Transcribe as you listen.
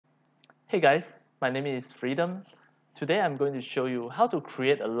Hey guys, my name is Freedom. Today I'm going to show you how to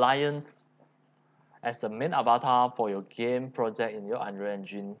create a lion as a main avatar for your game project in your Unreal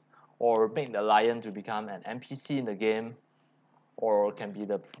Engine, or make the lion to become an NPC in the game, or can be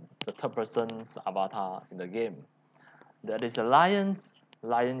the third person's avatar in the game. That is a lion.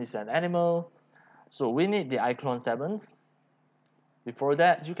 Lion is an animal, so we need the iClone 7. Before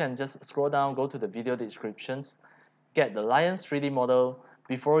that, you can just scroll down, go to the video descriptions, get the lion's 3D model.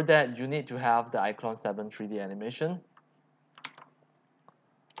 Before that, you need to have the iClone 7 3D animation.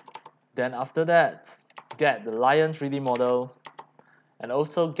 Then after that, get the lion 3D model and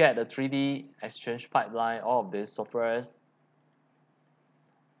also get the 3D exchange pipeline, all of these softwares,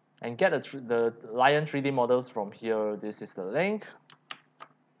 and get the lion 3D models from here. This is the link.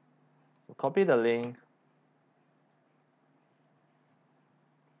 So copy the link.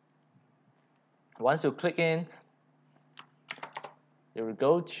 Once you click in, you will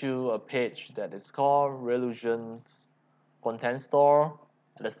go to a page that is called Reallusion Content Store.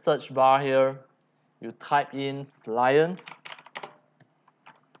 At the search bar here, you type in lion.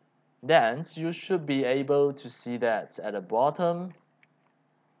 Then you should be able to see that at the bottom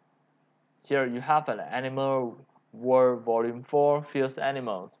here you have an Animal World Volume 4 Fierce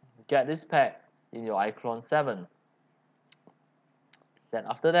Animals. Get this pack in your iClone 7. Then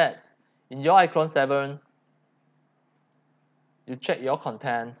after that, in your iClone 7, you check your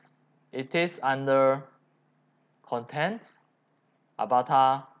contents. It is under Contents,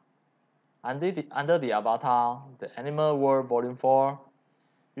 Avatar. Under the Avatar, the Animal World Volume 4,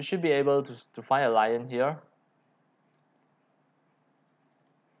 you should be able to find a lion here.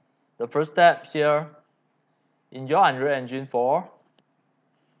 The first step here, in your Unreal Engine 4,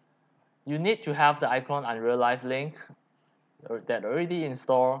 you need to have the iClone Unreal Live link that already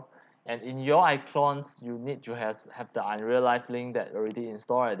installed, and in your iClones you need to have the Unreal Live link that already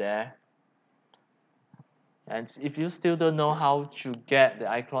installed there. And if you still don't know how to get the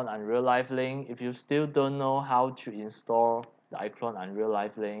iClone Unreal Live link, if you still don't know how to install the iClone Unreal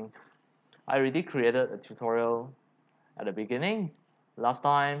Live link, I already created a tutorial at the beginning last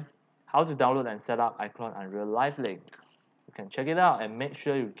time how to download and set up iClone Unreal Live link. You can check it out and make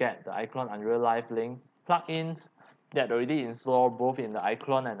sure you get the iClone Unreal Live link plugins that already installed both in the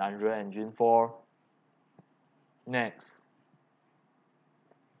iClone and Unreal Engine 4. Next,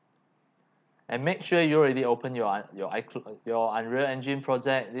 and make sure you already open your Unreal Engine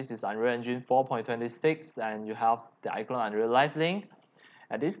project. This is Unreal Engine 4.26, and you have the iClone Unreal Live link.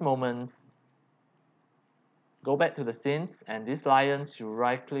 At this moment, go back to the scenes, and this lion,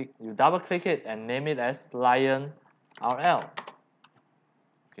 you double click it and name it as Lion RL.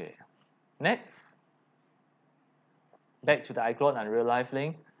 Okay. Next, back to the iClone Unreal Live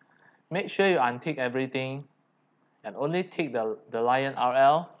link. Make sure you untick everything and only tick the Lion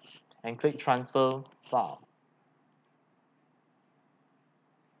RL and click Transfer File.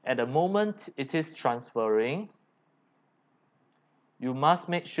 At the moment it is transferring, you must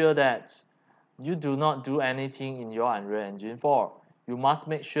make sure that you do not do anything in your Unreal Engine 4. You must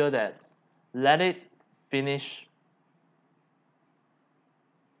make sure that let it finish.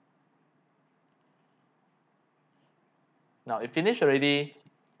 Now it finished already.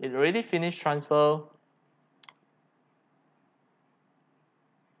 It already finished transfer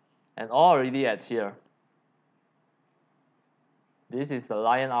and all already at here. This is the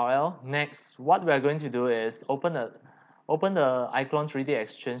Lion RL. Next, what we are going to do is open the iClone 3D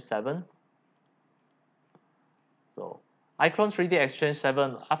Exchange 7. So iClone 3D Exchange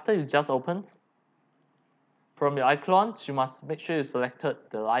 7, after you just opened, from your iClone, you must make sure you selected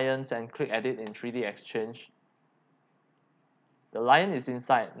the lions and click Edit in 3D Exchange. The lion is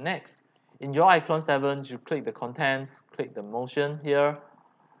inside. Next, in your iClone 7, you click the contents, click the motion here.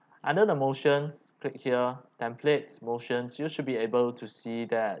 Under the motions, click here, templates, motions. You should be able to see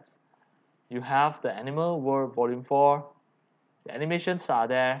that you have the Animal World Volume 4. The animations are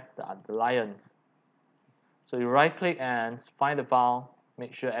there, the lions. So you right click and find the file,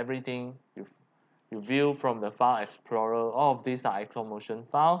 make sure everything you view from the File Explorer, all of these are iClone motion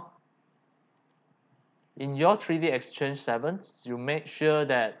files. In your 3D Exchange 7, you make sure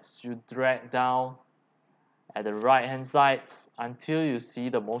that you drag down at the right hand side until you see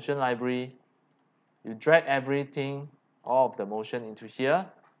the motion library. You drag everything, all of the motion into here.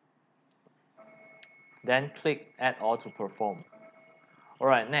 Then click Add All to perform.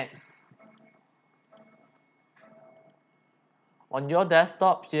 Alright, next. On your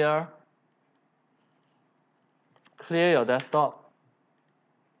desktop here, clear your desktop.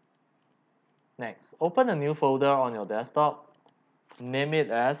 Next, open a new folder on your desktop. Name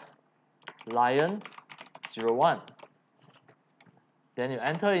it as Lion01. Then you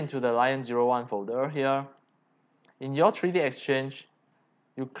enter into the Lion01 folder here. In your 3D Exchange,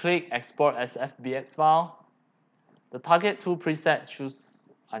 you click Export as FBX file. The target tool preset, choose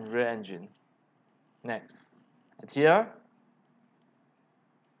Unreal Engine. Next, and here,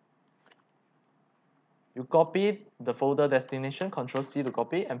 you copy the folder destination, Ctrl+C to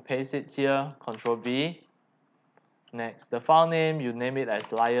copy, and paste it here, Ctrl+V. Next, the file name, you name it as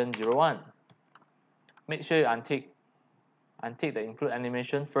Lion01. Make sure you untick the include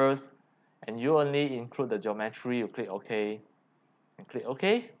animation first, and you only include the geometry. You click OK, and click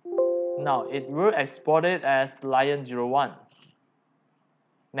OK. Now, it will export it as Lion01.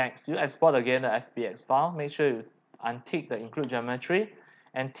 Next, you export again the FBX file. Make sure you untick the include geometry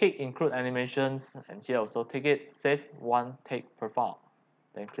and tick include animations, and here also tick it, save one take per file.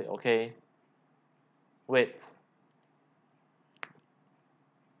 Then click OK. Wait.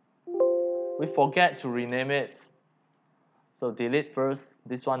 We forget to rename it. So delete first.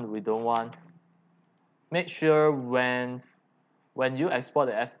 This one we don't want. Make sure when you export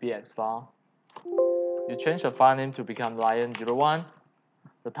the FBX file, you change the file name to become Lion01.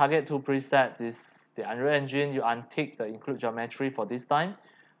 The target tool preset is the Unreal Engine. You untick the include geometry for this time.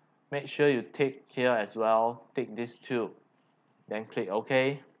 Make sure you tick here as well, tick these two. Then click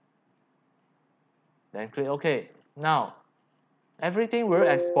OK. Then click OK. Now, everything will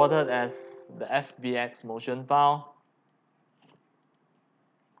exported as the FBX motion file.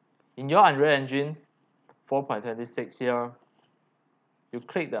 In your Unreal Engine 4.26 here, you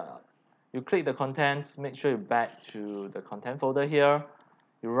click the contents. Make sure you back to the content folder here.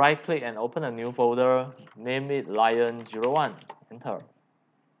 You right click and open a new folder. Name it Lion01. Enter.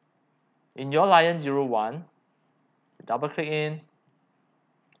 In your Lion01, you double click in,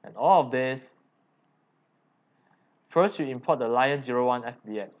 and all of this. First, you import the Lion01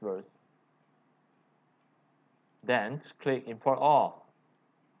 FBX first. Then click Import All.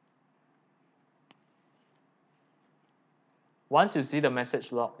 Once you see the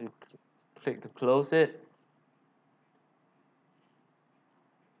message log, you click to close it.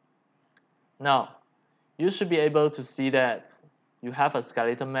 Now, you should be able to see that you have a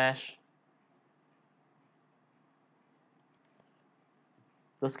skeleton mesh.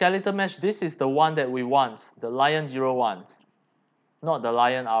 The skeleton mesh, this is the one that we want, the Lion01, not the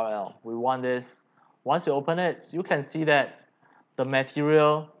Lion RL. We want this. Once you open it, you can see that the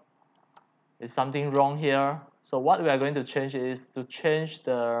material is something wrong here. So what we are going to change is to change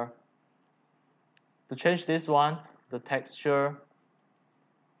this one, the texture.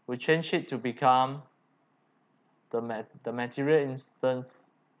 We change it to become the material instance.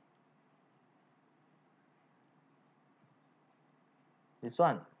 This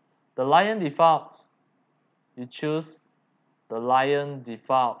one, the Lion default. You choose the Lion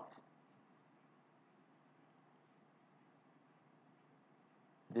default.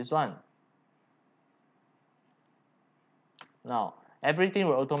 This one. Now, everything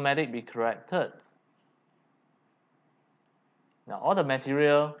will automatically be corrected. Now, all the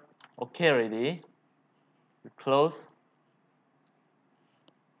material okay already. We close.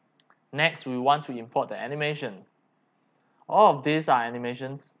 Next, we want to import the animation. All of these are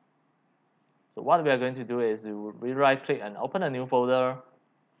animations. So what we are going to do is we right click and open a new folder.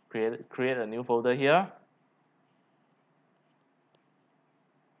 Create a new folder here.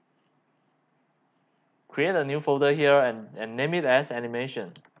 Create a new folder here and name it as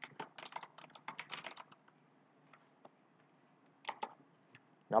animation.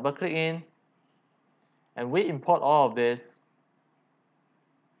 Double click in, and we import all of this.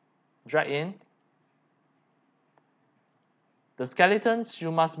 Drag in. The skeletons, you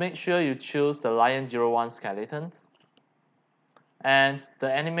must make sure you choose the Lion01 skeletons. And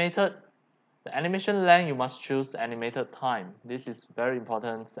the animation length, you must choose the animated time. This is very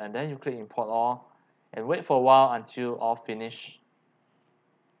important. And then you click import all and wait for a while until all finish.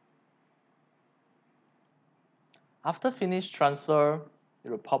 After finish transfer, it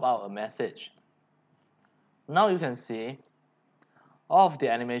will pop out a message. Now you can see all of the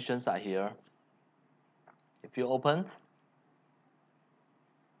animations are here. If you open,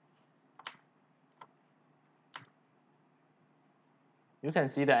 you can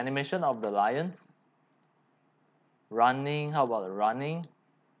see the animation of the lions. Running, how about running?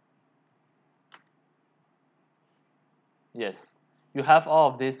 Yes, you have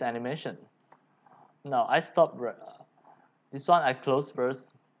all of this animation. Now I stop, this one I close first.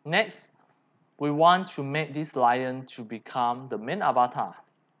 Next, we want to make this lion to become the main avatar.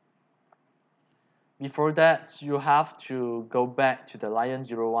 Before that, you have to go back to the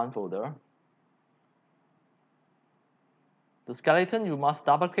Lion01 folder. The skeleton, you must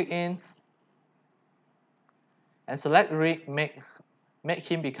double click in and select rig, make make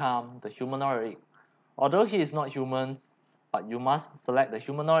him become the humanoid rig. Although he is not human, but you must select the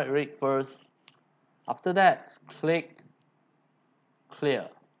humanoid rig first. After that, click clear.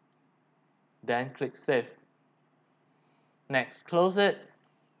 Then click save. Next, close it.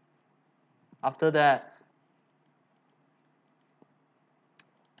 After that,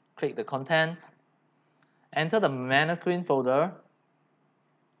 click the contents. Enter the mannequin folder.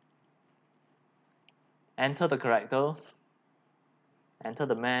 Enter the character. Enter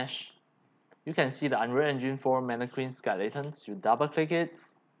the mesh. You can see the Unreal Engine 4 mannequin skeletons. You double click it.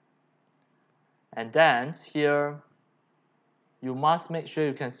 And then here, you must make sure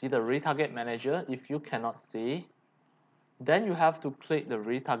you can see the retarget manager. If you cannot see, then you have to click the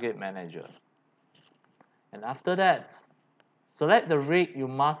retarget manager. And after that, select the rig. You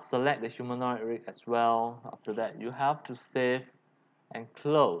must select the humanoid rig as well. After that, you have to save and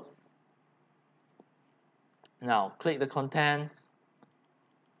close. Now, click the contents.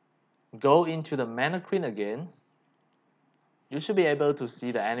 Go into the mannequin again. You should be able to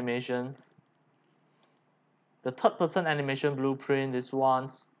see the animations. The third person animation blueprint, this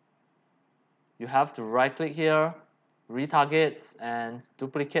one's, you have to right click here, retarget, and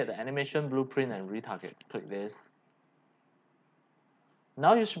duplicate the animation blueprint and retarget. Click this.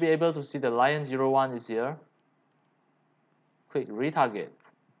 Now you should be able to see the Lion 01 is here. Click retarget.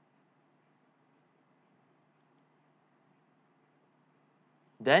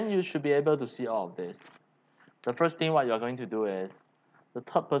 Then you should be able to see all of this. The first thing what you are going to do is the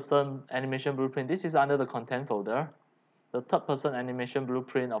third person animation blueprint. This is under the content folder. The third person animation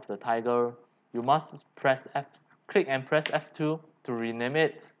blueprint of the tiger. You must click and press F2 to rename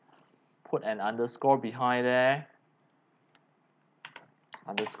it. Put an underscore behind there.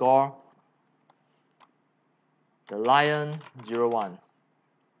 Underscore. The Lion 01.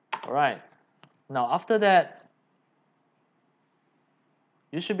 Alright. Now after that,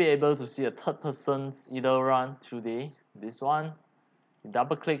 you should be able to see a third person's either run 2D. This one. You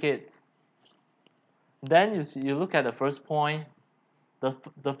double click it. Then you look at the first point.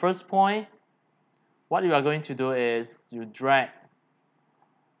 The first point, what you are going to do is you drag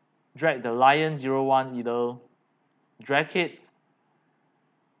the Lion 01 either, drag it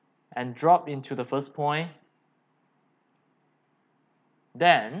and drop into the first point.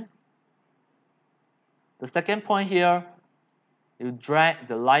 Then the second point here, you drag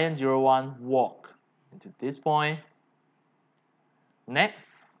the Lion 01 walk into this point. Next,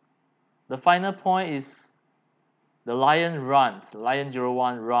 the final point is the Lion runs. Lion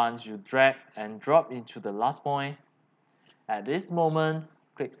 01 runs. You drag and drop into the last point. At this moment,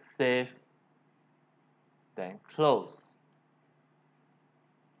 click save, then close.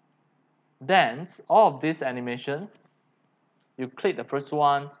 Then all of this animation, you click the first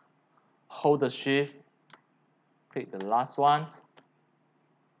one, hold the shift, click the last one.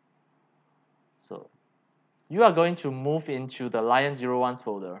 So you are going to move into the Lion 01's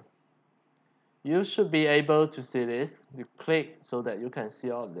folder. You should be able to see this. You click so that you can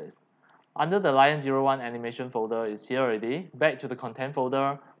see all of this. Under the Lion 01 animation folder is here already. Back to the content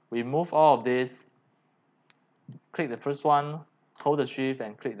folder, we move all of this. Click the first one, hold the shift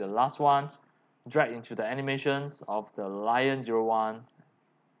and click the last one. Drag into the animations of the Lion 01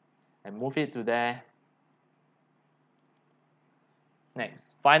 and move it to there. Next,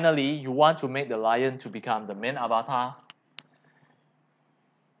 finally, you want to make the lion to become the main avatar.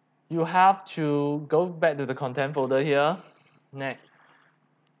 You have to go back to the content folder here. Next,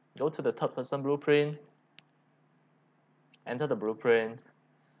 go to the third person blueprint. Enter the blueprint.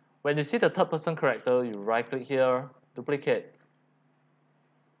 When you see the third person character, you right click here, duplicate.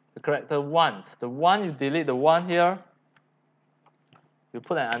 The character 1. The 1, you delete the 1 here. You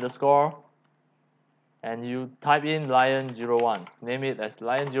put an underscore. And you type in Lion 01. Name it as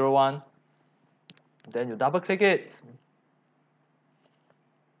Lion 01. Then you double click it.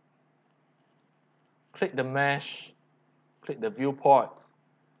 Click the mesh. Click the viewport.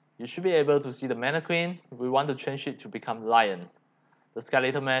 You should be able to see the mannequin. We want to change it to become lion. The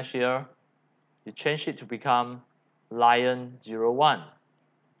skeletal mesh here, you change it to become Lion 01.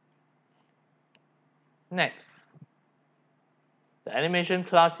 Next, the animation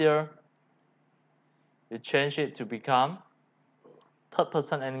class here, you change it to become third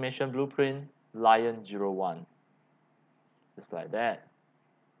person animation blueprint Lion 01. Just like that.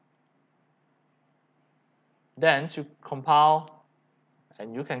 Then to compile,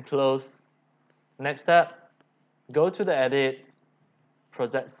 and you can close. Next step, go to the edit,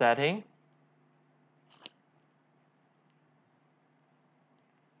 project setting.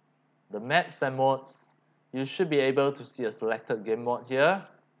 The maps and modes, you should be able to see a selected game mode here.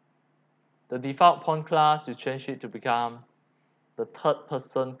 The default pawn class, you change it to become the third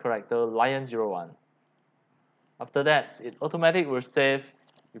person character lion01. After that, it automatically will save.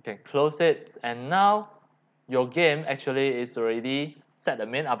 You can close it, and now your game actually is already set the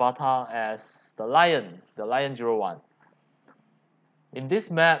main avatar as the lion01. In this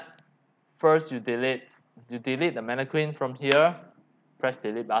map, first you delete the mannequin from here. Press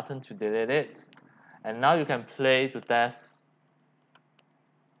delete button to delete it, and now you can play to test.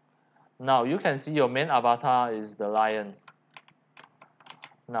 Now you can see your main avatar is the lion.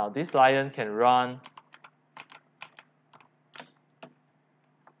 Now this lion can run.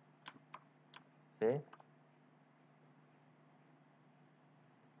 See?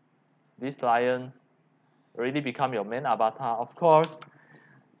 This lion already become your main avatar. Of course,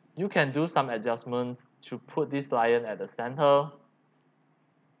 you can do some adjustments to put this lion at the center.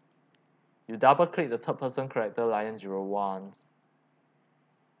 You double click the third person character lion01.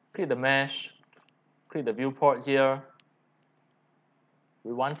 Click the mesh. Click the viewport here.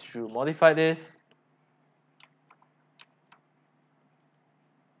 We want to modify this.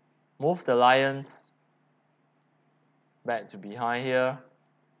 Move the lions back to behind here.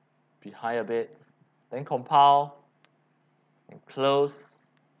 Behind a bit. Then compile and close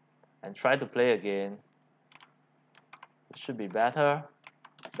and try to play again. It should be better,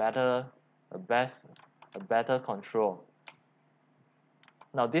 a better control.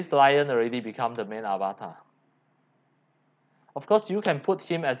 Now this lion already become the main avatar. Of course, you can put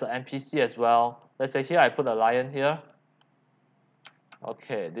him as an NPC as well. Let's say here I put a lion here.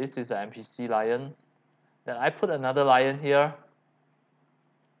 Okay, this is an NPC lion. Then I put another lion here.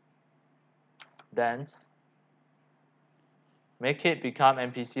 Dance. Make it become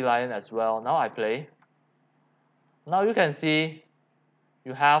NPC lion as well. Now I play. Now you can see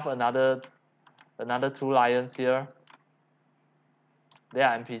you have another two lions here. They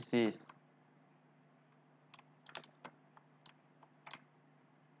are NPCs.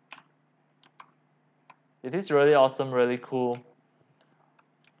 It is really awesome, really cool.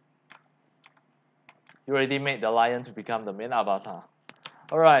 You already made the lion to become the main avatar.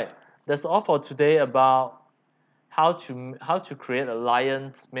 Alright, that's all for today about how to create a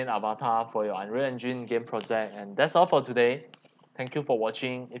lion's main avatar for your Unreal Engine game project. And that's all for today. Thank you for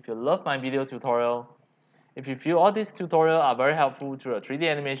watching. If you love my video tutorial, if you feel all these tutorials are very helpful to your 3D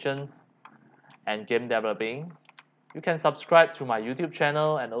animations and game developing, you can subscribe to my YouTube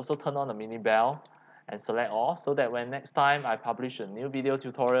channel and also turn on the mini bell and select all so that when next time I publish a new video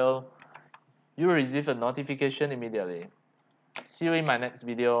tutorial, you will receive a notification immediately. See you in my next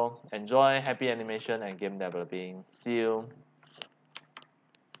video. Enjoy happy animation and game developing. See you.